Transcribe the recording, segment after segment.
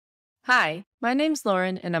Hi, my name's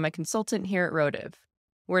Lauren, and I'm a consultant here at Rotive.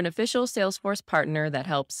 We're an official Salesforce partner that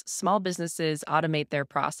helps small businesses automate their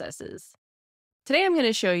processes. Today, I'm going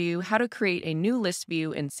to show you how to create a new list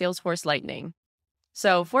view in Salesforce Lightning.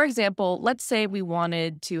 So, for example, let's say we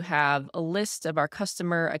wanted to have a list of our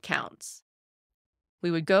customer accounts.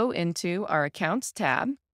 We would go into our Accounts tab,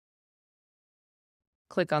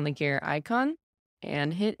 click on the gear icon,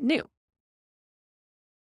 and hit New.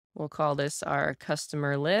 We'll call this our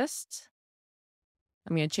customer list.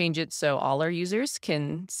 I'm going to change it so all our users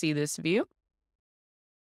can see this view.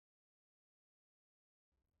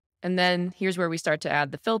 And then here's where we start to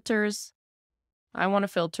add the filters. I want to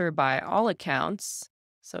filter by all accounts,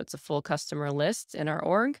 so it's a full customer list in our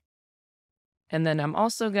org. And then I'm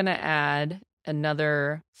also going to add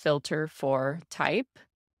another filter for type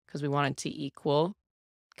because we want it to equal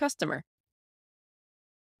customer.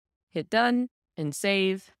 Hit done and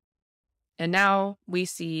save. And now we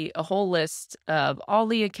see a whole list of all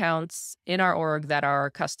the accounts in our org that are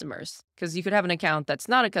customers. Because you could have an account that's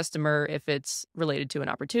not a customer if it's related to an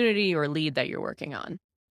opportunity or lead that you're working on.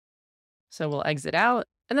 So we'll exit out.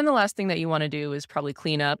 And then the last thing that you want to do is probably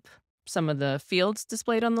clean up some of the fields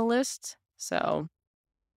displayed on the list. So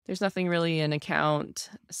there's nothing really in account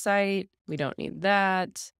site. We don't need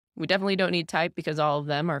that. We definitely don't need type because all of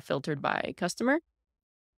them are filtered by customer.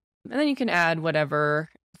 And then you can add whatever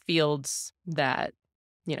fields that,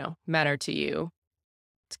 matter to you.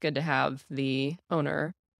 It's good to have the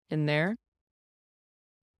owner in there.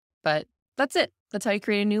 But that's it. That's how you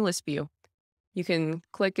create a new list view. You can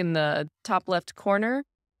click in the top left corner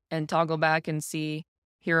and toggle back and see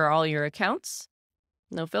here are all your accounts,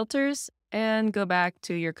 no filters, and go back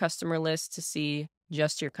to your customer list to see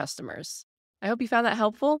just your customers. I hope you found that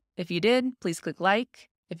helpful. If you did, please click like.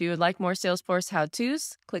 If you would like more Salesforce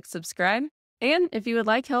how-tos, click subscribe. And if you would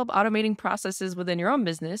like help automating processes within your own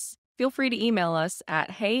business, feel free to email us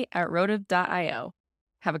at hey@rotive.io.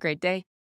 Have a great day.